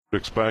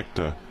Expect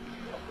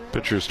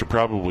pitchers to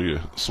probably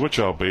switch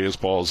out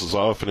baseballs as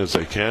often as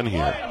they can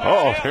here.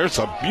 Oh, there's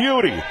a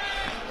beauty.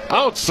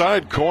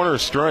 Outside corner,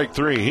 strike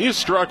three. He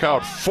struck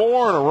out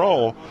 4 in a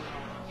row,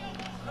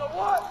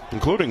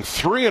 including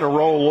 3 in a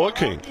row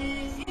looking.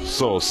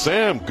 So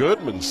Sam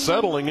Goodman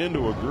settling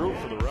into a groove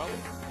for the round.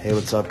 Hey,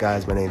 what's up,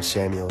 guys? My name's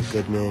Samuel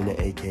Goodman,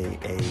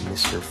 a.k.a.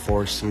 Mr.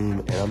 Four-Seam,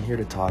 and I'm here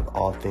to talk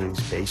all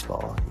things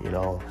baseball. You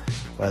know,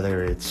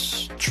 whether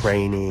it's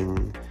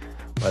training,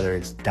 whether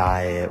it's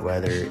diet,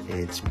 whether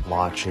it's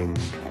watching,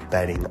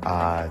 betting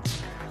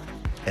odds,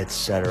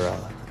 etc.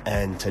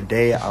 And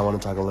today I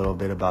want to talk a little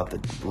bit about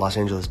the Los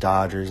Angeles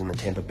Dodgers and the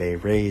Tampa Bay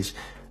Rays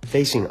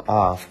facing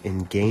off in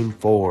Game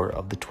 4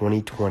 of the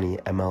 2020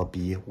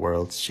 MLB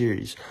World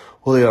Series.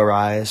 Julio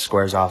Urias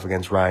squares off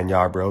against Ryan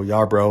Yarbrough.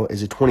 Yarbrough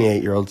is a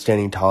 28-year-old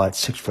standing tall at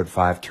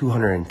 6'5",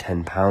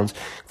 210 pounds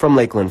from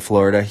Lakeland,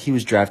 Florida. He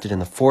was drafted in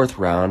the 4th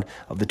round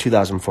of the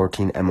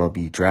 2014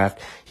 MLB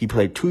draft. He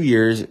played 2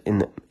 years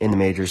in the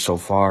majors so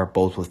far,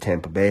 both with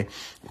Tampa Bay.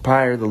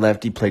 Prior, the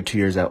lefty played 2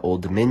 years at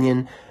Old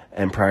Dominion,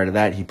 and prior to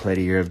that, he played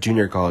a year of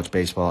junior college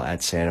baseball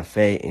at Santa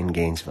Fe in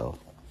Gainesville.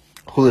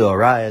 Julio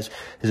Urias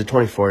is a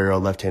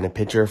 24-year-old left-handed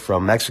pitcher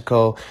from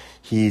Mexico.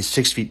 He's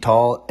 6 feet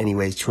tall and he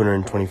weighs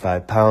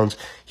 225 pounds.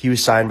 He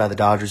was signed by the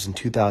Dodgers in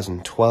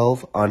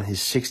 2012 on his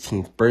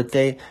 16th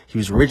birthday. He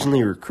was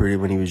originally recruited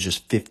when he was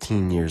just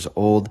 15 years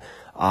old.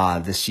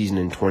 This season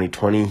in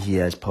 2020, he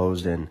has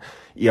posed an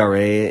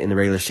ERA in the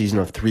regular season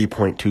of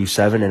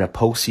 3.27 and a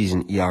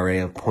postseason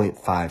ERA of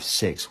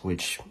 0.56,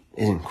 which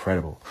is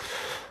incredible.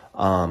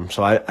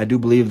 So I do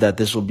believe that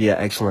this will be an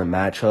excellent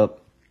matchup,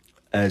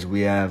 as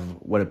we have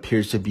what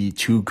appears to be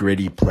two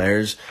gritty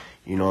players.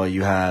 You know,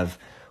 you have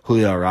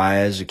Julio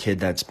Urias, a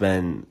kid that's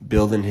been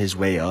building his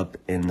way up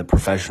in the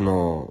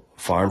professional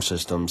farm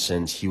system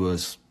since he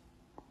was,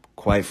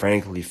 quite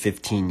frankly,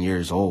 15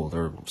 years old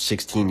or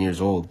 16 years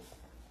old.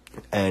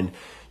 And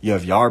you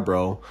have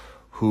Yarbrough,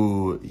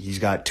 who he's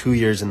got 2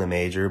 years in the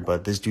major,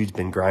 but this dude's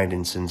been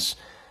grinding since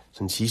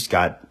he's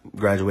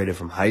graduated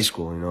from high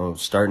school, you know,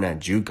 starting at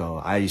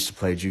JUCO. I used to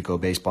play JUCO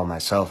baseball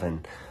myself,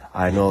 and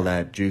I know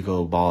that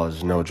JUCO ball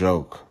is no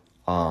joke.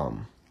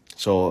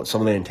 So some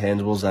of the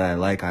intangibles that I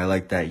like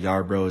that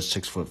Yarbrough is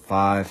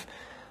 6'5".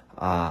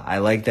 I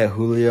like that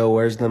Julio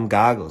wears them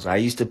goggles. I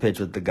used to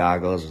pitch with the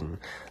goggles, and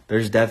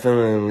there's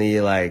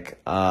definitely like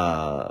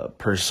a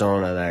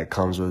persona that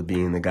comes with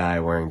being the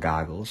guy wearing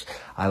goggles.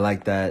 I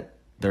like that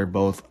they're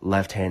both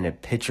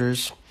left-handed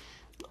pitchers.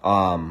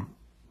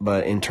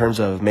 But in terms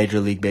of Major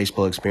League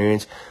Baseball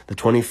experience, the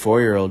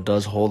 24-year-old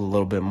does hold a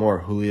little bit more.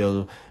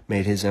 Julio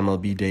made his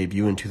MLB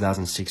debut in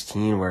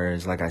 2016,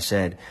 whereas, like I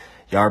said,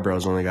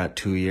 Yarbrough's only got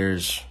 2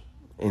 years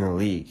in the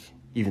league,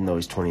 even though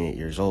he's 28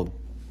 years old.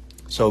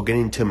 So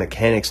getting to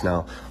mechanics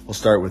now, we'll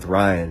start with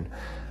Ryan.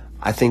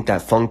 I think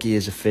that funky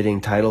is a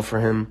fitting title for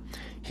him.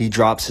 He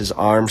drops his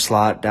arm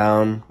slot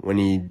down when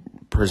he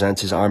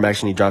presents his arm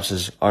action. He drops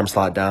his arm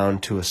slot down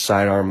to a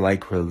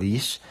sidearm-like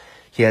release.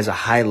 He has a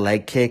high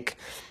leg kick,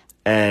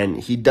 and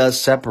he does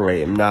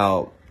separate him.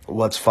 Now,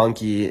 what's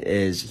funky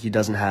is he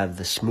doesn't have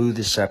the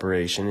smoothest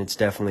separation. It's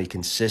definitely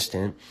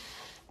consistent,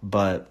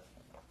 but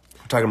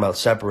if we're talking about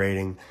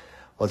separating,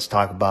 let's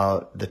talk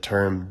about the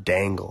term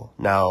dangle.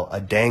 Now,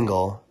 a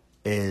dangle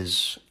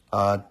is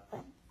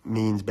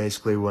means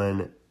basically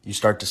when you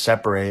start to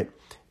separate,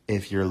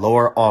 if your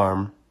lower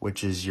arm,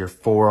 which is your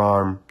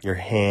forearm, your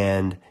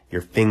hand,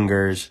 your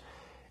fingers,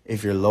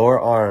 if your lower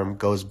arm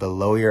goes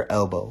below your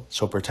elbow,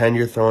 so pretend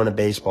you're throwing a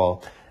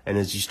baseball, and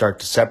as you start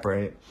to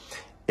separate,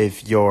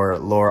 if your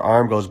lower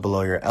arm goes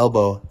below your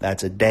elbow,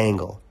 that's a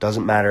dangle.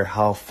 Doesn't matter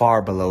how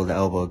far below the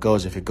elbow it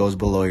goes. If it goes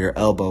below your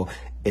elbow,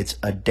 it's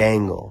a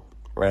dangle,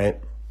 right?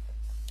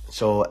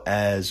 So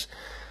a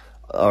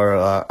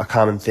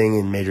common thing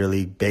in Major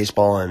League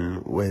Baseball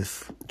and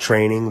with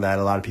training that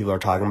a lot of people are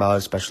talking about,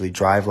 especially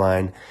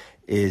driveline,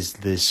 is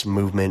this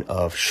movement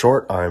of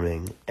short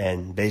arming.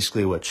 And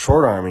basically what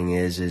short arming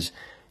is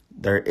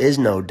there is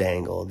no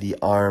dangle. The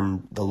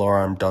lower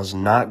arm does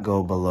not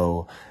go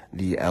below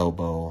the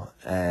elbow.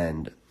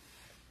 And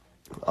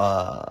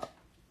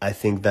I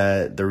think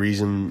that the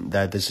reason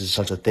that this is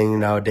such a thing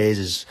nowadays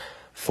is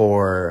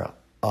for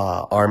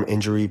arm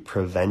injury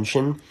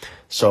prevention.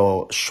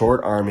 So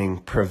short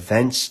arming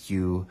prevents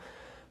you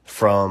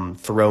from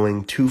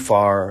throwing too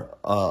far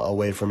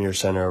away from your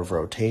center of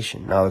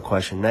rotation. Now the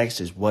question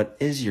next is, what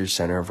is your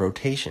center of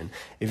rotation?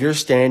 If you're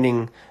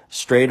standing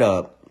straight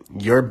up,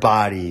 your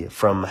body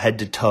from head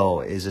to toe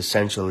is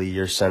essentially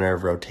your center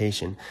of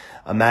rotation.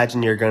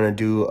 Imagine you're going to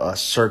do a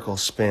circle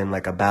spin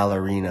like a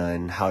ballerina,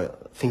 and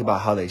think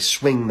about how they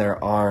swing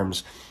their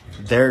arms,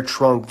 their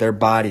trunk, their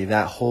body,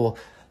 their whole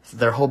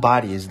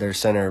body is their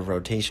center of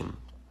rotation.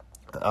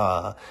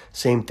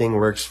 Same thing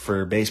works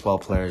for baseball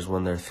players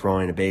when they're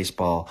throwing a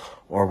baseball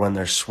or when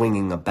they're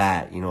swinging a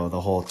bat. You know,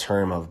 the whole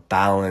term of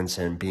balance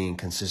and being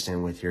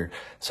consistent with your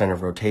center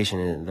of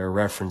rotation, they're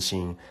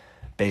referencing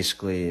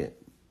basically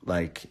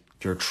like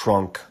your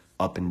trunk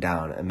up and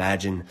down.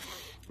 Imagine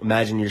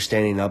you're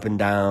standing up and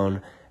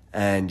down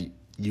and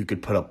you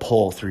could put a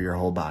pole through your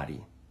whole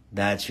body.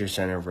 That's your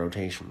center of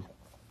rotation.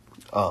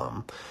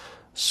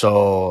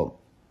 So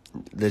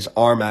this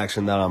arm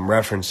action that I'm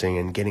referencing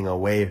and getting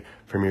away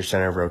from your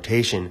center of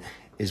rotation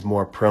is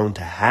more prone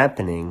to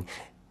happening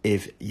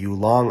if you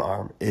long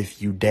arm,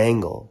 if you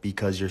dangle,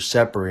 because you're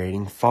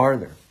separating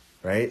farther,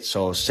 right?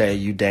 So say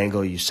you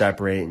dangle, you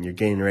separate, and you're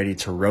getting ready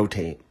to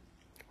rotate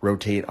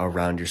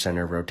around your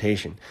center of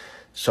rotation.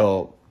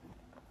 So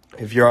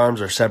if your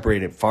arms are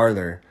separated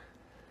farther,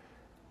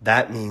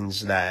 that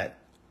means that,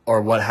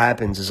 or what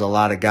happens is a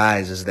lot of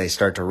guys, as they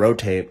start to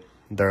rotate,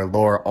 their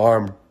lower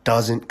arm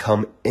doesn't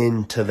come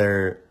near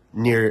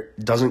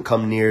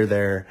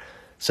their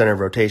center of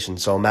rotation.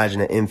 So imagine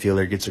an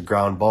infielder gets a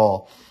ground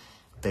ball.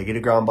 They get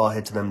a ground ball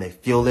hit to them. They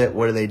field it.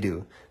 What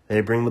do?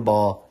 They bring the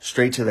ball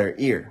straight to their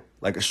ear,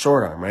 like a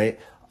short arm, right?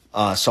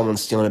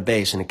 Someone's stealing a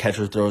base and the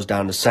catcher throws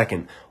down to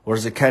second. What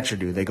does the catcher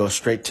do? They go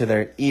straight to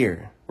their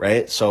ear,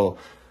 right? So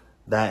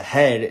that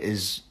head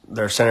is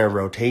their center of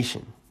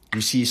rotation.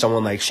 You see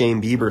someone like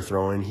Shane Bieber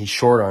throwing, he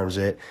short arms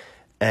it,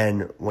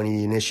 and when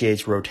he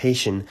initiates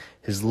rotation,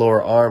 his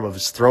lower arm of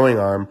his throwing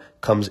arm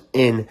comes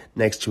in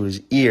next to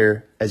his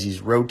ear as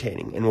he's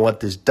rotating. And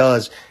what this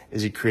does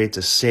is it creates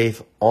a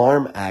safe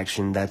arm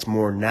action that's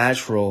more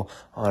natural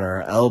on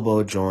our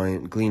elbow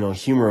joint,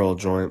 glenohumeral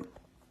joint,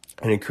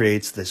 and it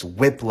creates this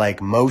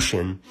whip-like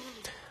motion,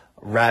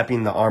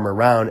 wrapping the arm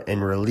around,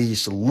 and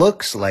release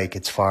looks like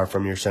it's far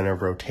from your center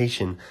of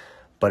rotation,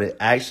 but it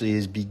actually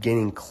is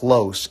beginning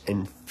close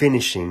and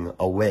finishing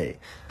away.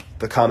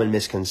 The common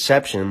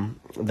misconception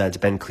that's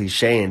been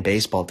cliche in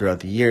baseball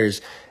throughout the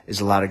years is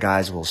a lot of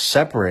guys will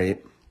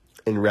separate,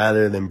 and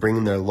rather than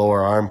bringing their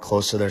lower arm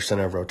close to their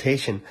center of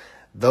rotation,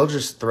 they'll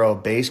just throw a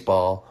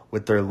baseball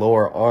with their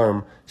lower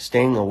arm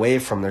staying away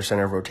from their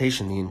center of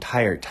rotation the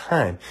entire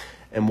time.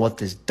 And what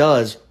this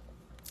does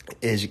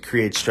is it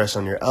creates stress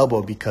on your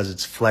elbow because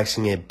it's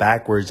flexing it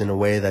backwards in a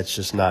way that's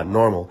just not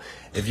normal.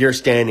 If you're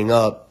standing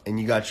up and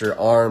you got your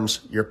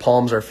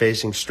palms are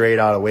facing straight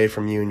out away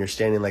from you, and you're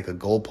standing like a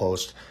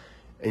goalpost,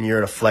 and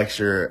you're to flex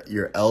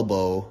your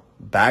elbow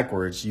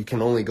backwards, you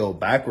can only go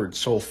backwards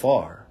so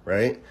far,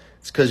 right?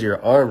 It's because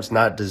your arm's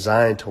not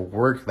designed to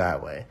work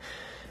that way.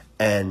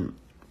 And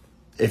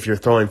if you're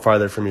throwing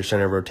farther from your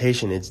center of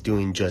rotation, it's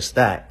doing just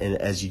that. And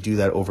as you do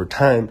that over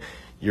time,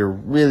 you're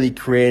really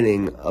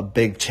creating a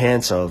big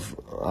chance of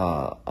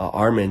an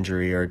arm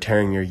injury or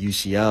tearing your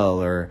UCL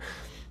or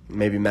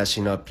maybe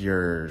messing up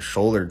your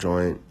shoulder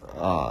joint.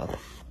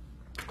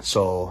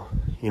 So,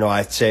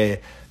 I'd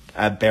say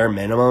at bare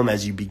minimum,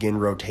 as you begin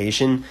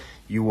rotation,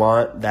 you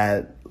want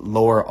that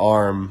lower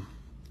arm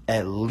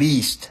at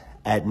least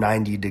at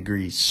 90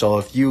 degrees. So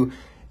if you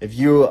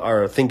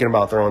are thinking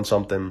about throwing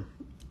something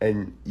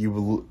and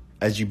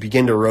as you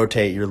begin to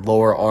rotate, your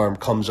lower arm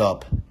comes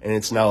up and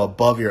it's now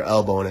above your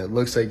elbow, and it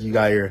looks like you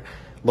got your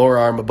lower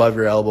arm above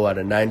your elbow at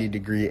a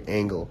 90-degree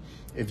angle.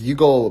 If you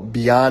go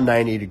beyond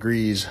 90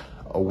 degrees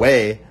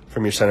away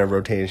from your center of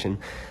rotation,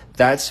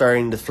 that's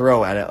starting to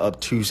throw at an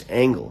obtuse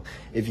angle.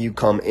 If you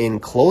come in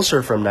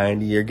closer from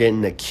 90, you're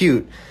getting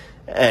acute,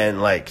 and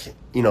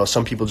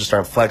some people just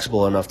aren't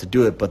flexible enough to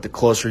do it, but the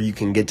closer you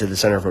can get to the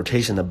center of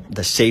rotation,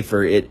 the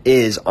safer it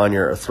is on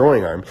your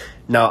throwing arm.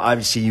 Now,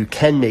 obviously, you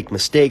can make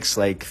mistakes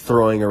like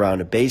throwing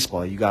around a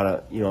baseball. You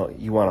want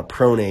to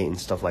pronate and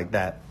stuff like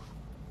that.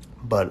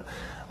 But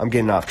I'm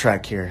getting off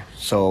track here.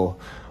 So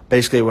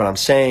basically what I'm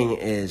saying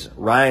is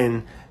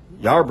Ryan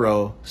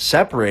Yarbrough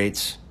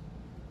separates,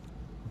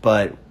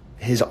 but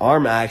his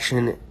arm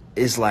action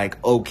is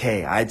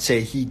okay. I'd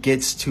say he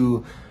gets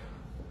to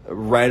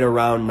right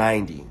around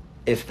 90.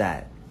 If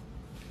that.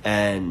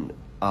 And,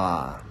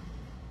 I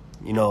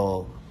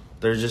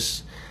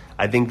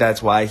think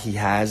that's why he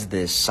has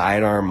this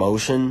sidearm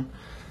motion.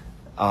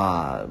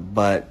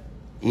 But,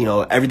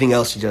 everything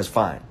else he does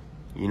fine.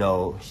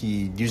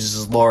 He uses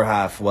his lower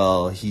half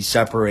well. He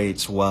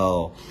separates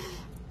well.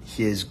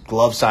 His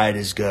glove side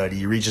is good.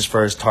 He reaches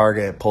for his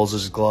target, pulls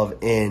his glove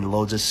in,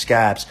 loads his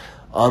scaps,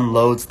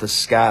 unloads the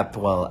scap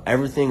well.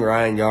 Everything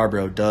Ryan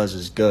Yarbrough does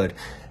is good,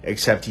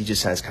 except he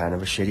just has kind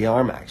of a shitty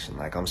arm action.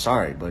 I'm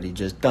sorry, but he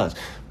just does.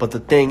 But the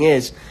thing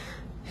is,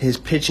 his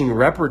pitching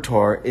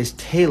repertoire is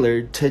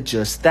tailored to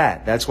just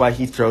that. That's why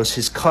he throws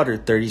his cutter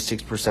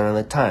 36% of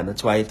the time.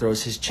 That's why he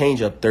throws his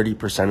changeup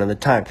 30% of the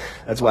time.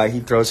 That's why he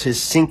throws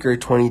his sinker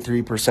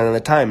 23% of the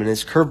time and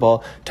his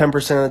curveball 10%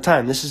 of the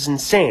time. This is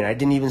insane. I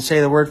didn't even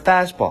say the word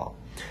fastball.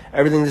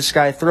 Everything this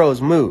guy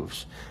throws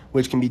moves,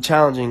 which can be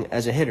challenging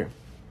as a hitter.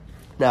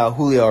 Now,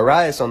 Julio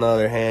Arias, on the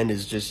other hand,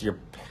 is just your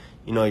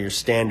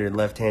standard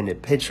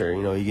left-handed pitcher.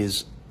 He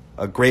gives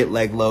a great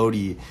leg load.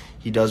 He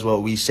does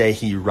what we say,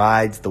 he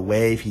rides the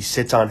wave. He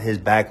sits on his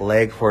back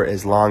leg for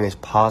as long as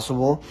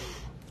possible.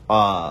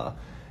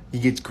 He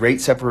gets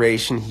great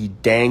separation. He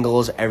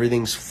dangles.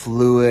 Everything's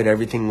fluid.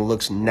 Everything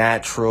looks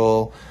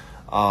natural.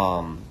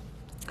 And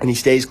he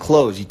stays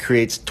close. He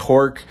creates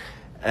torque.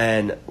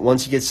 And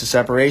once he gets to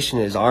separation,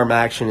 his arm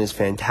action is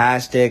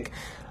fantastic.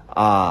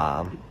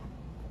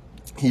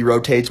 He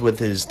rotates with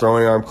his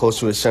throwing arm close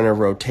to his center of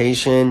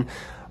rotation,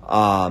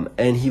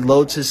 and he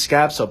loads his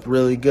scaps up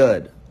really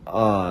good.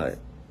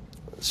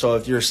 So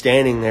if you're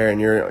standing there and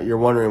you're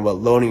wondering what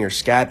loading your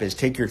scap is,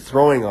 take your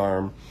throwing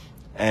arm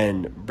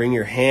and bring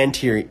your hand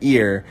to your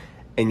ear,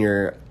 and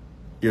your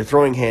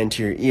throwing hand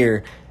to your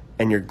ear,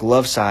 and your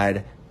glove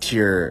side to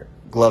your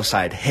glove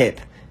side hip,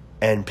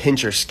 and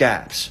pinch your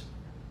scaps.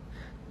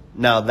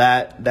 Now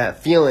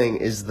that feeling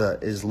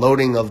is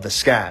loading of the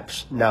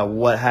scaps. Now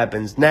what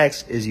happens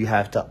next is you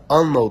have to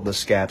unload the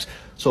scaps.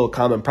 So a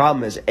common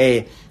problem is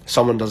A,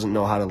 someone doesn't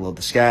know how to load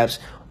the scaps.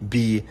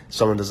 B,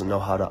 someone doesn't know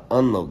how to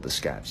unload the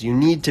scaps. You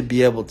need to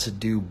be able to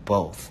do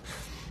both.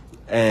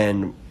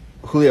 And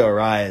Julio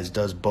Arias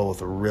does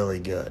both really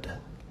good.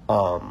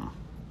 And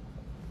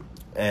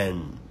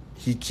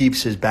he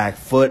keeps his back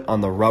foot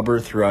on the rubber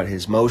throughout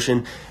his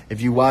motion.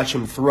 If you watch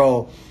him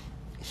throw,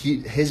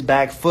 his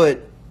back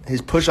foot,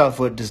 his push-off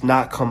foot does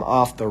not come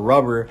off the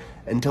rubber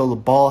until the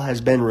ball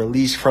has been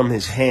released from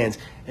his hands.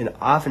 And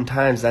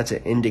oftentimes that's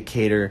an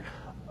indicator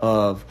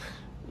of,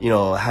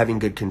 having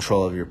good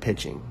control of your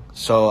pitching.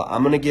 So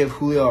I'm going to give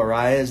Julio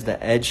Arias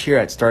the edge here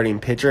at starting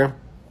pitcher,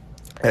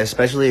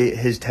 especially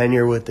his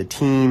tenure with the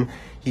team.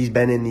 He's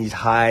been in these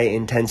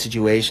high-intense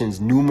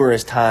situations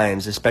numerous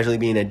times, especially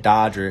being a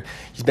Dodger.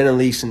 He's been in the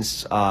league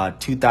since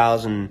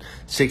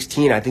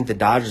 2016. I think the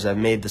Dodgers have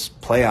made the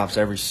playoffs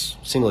every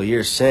single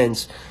year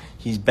since.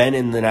 He's been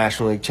in the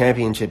National League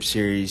Championship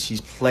Series.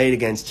 He's played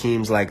against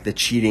teams like the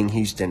cheating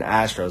Houston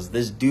Astros.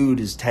 This dude,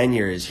 his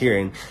tenure is here,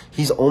 and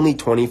he's only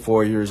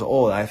 24 years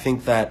old. I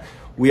think that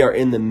we are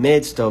in the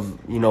midst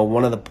of,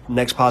 one of the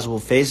next possible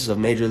phases of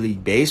Major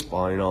League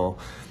Baseball.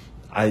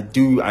 I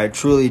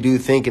truly do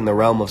think in the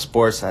realm of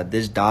sports that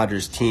this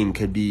Dodgers team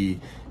could be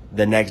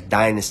the next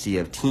dynasty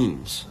of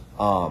teams.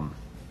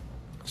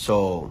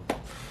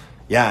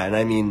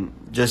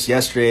 Just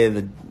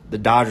yesterday, the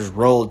Dodgers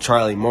rolled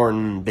Charlie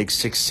Morton, big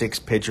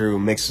 6'6" pitcher who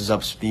mixes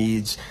up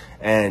speeds.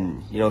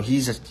 And,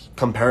 he's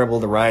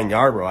comparable to Ryan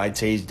Yarbrough. I'd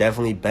say he's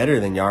definitely better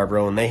than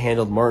Yarbrough, and they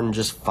handled Morton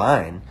just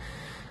fine.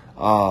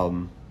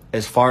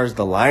 As far as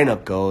the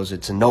lineup goes,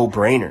 it's a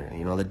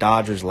no-brainer. The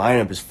Dodgers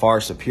lineup is far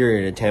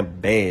superior to Tampa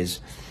Bay's.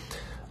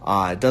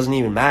 It doesn't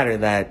even matter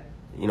that,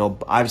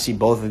 obviously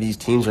both of these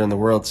teams are in the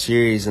World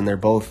Series and they're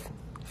both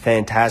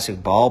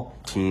fantastic ball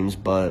teams,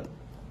 but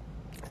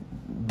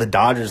the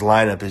Dodgers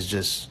lineup is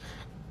just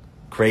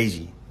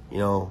crazy.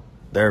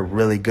 They're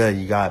really good.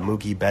 You got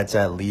Mookie Betts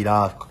at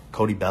leadoff,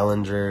 Cody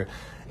Bellinger.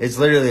 It's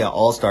literally an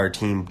all-star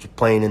team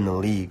playing in the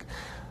league.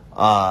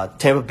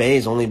 Tampa Bay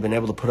has only been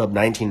able to put up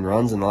 19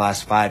 runs in the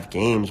last 5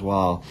 games,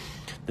 while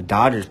the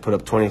Dodgers put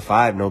up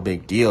 25, no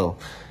big deal.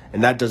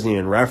 And that doesn't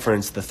even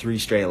reference the 3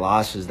 straight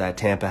losses that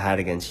Tampa had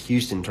against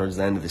Houston towards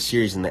the end of the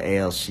series in the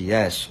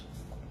ALCS.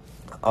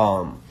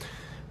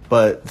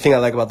 But the thing I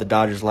like about the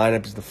Dodgers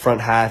lineup is the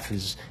front half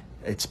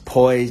it's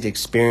poised,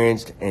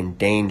 experienced, and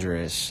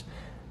dangerous.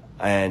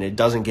 And it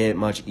doesn't get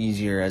much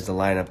easier as the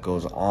lineup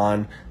goes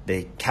on.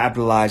 They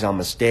capitalize on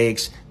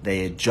mistakes.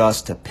 They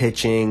adjust to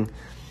pitching.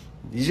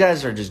 These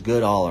guys are just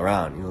good all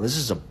around. This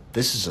is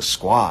a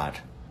squad.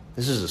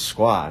 This is a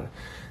squad.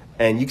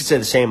 And you could say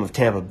the same of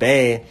Tampa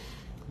Bay,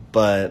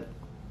 but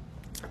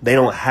they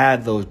don't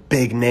have those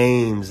big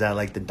names that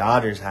like the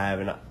Dodgers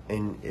have.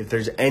 And if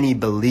there's any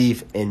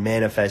belief in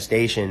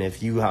manifestation,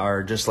 if you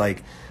are just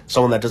like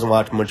someone that doesn't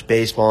watch much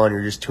baseball and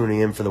you're just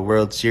tuning in for the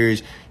World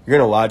Series, you're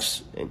going to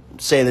watch,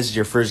 say this is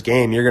your first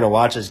game, you're going to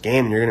watch this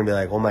game and you're going to be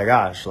like, oh my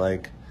gosh,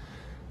 like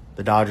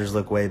the Dodgers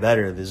look way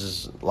better. This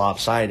is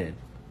lopsided.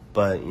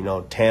 But,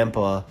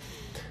 Tampa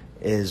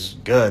is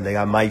good. They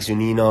got Mike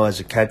Zunino as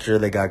a catcher.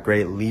 They got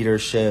great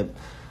leadership.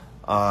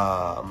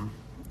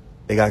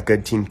 They got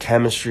good team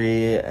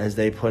chemistry, as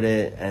they put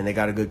it, and they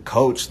got a good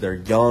coach. They're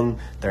young.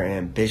 They're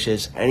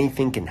ambitious.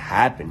 Anything can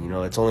happen.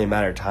 It's only a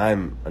matter of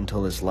time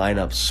until this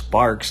lineup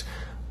sparks.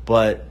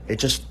 But it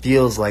just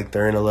feels like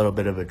they're in a little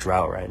bit of a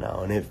drought right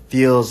now, and it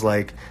feels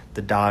like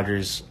the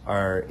Dodgers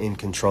are in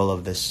control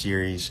of this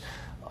series,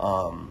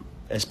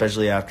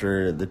 especially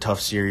after the tough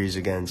series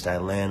against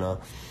Atlanta.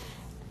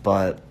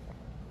 But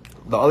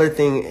the other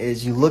thing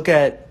is you look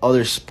at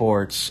other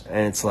sports,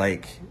 and it's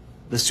like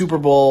the Super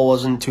Bowl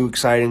wasn't too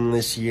exciting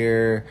this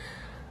year.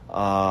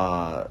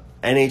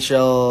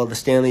 NHL, the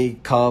Stanley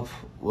Cup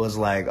was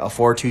like a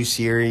 4-2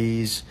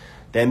 series.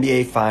 The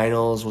NBA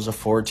Finals was a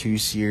 4-2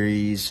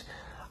 series.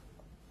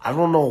 I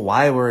don't know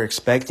why we're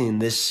expecting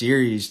this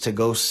series to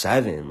go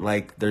 7.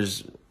 Like,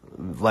 there's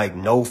like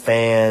no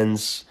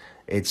fans.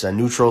 It's a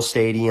neutral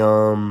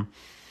stadium.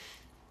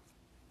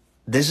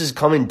 This is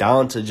coming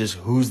down to just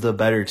who's the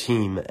better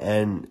team,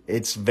 and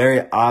it's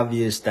very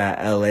obvious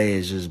that LA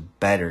is just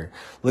better.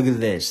 Look at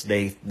this.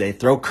 They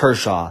throw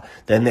Kershaw,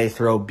 then they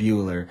throw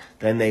Buehler,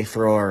 then they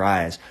throw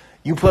Arias.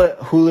 You put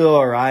Julio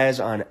Arias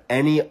on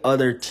any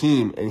other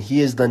team, and he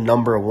is the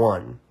number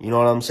 1. You know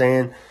what I'm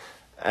saying?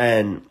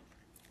 And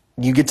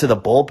you get to the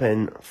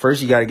bullpen,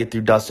 first you got to get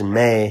through Dustin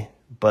May,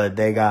 but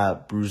they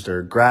got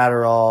Brusdar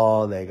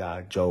Graterol, they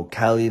got Joe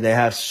Kelly. They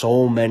have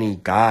so many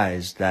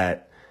guys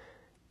that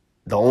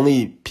the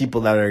only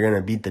people that are going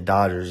to beat the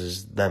Dodgers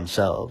is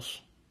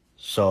themselves.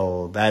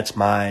 So that's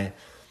my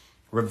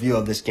review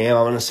of this game.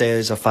 I'm going to say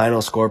there's a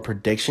final score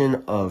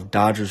prediction of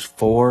Dodgers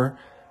 4,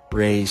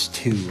 Rays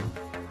 2.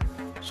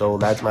 So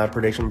that's my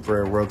prediction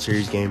for World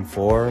Series Game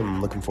 4.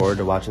 I'm looking forward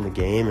to watching the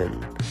game,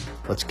 and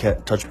let's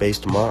touch base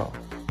tomorrow.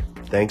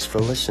 Thanks for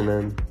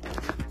listening.